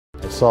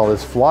saw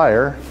this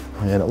flyer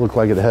and it looked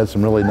like it had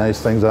some really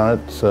nice things on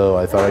it, so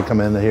I thought I'd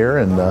come in here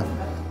and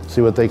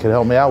see what they could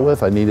help me out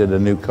with. I needed a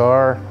new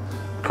car.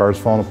 Car's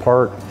falling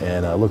apart,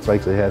 and it looks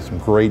like they had some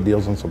great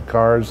deals on some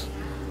cars.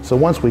 So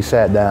once we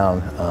sat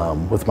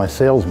down with my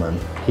salesman,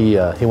 he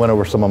went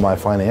over some of my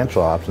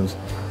financial options,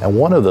 and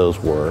one of those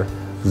were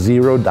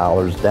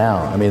 $0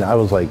 down. I mean, I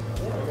was like,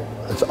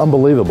 it's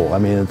unbelievable. I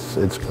mean,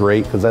 it's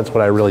great because that's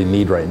what I really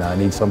need right now. I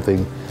need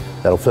something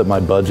that'll fit my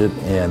budget,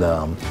 and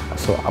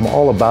so I'm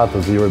all about the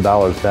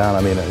 $0 down.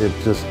 I mean, it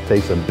just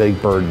takes a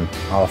big burden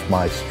off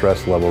my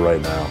stress level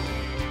right now.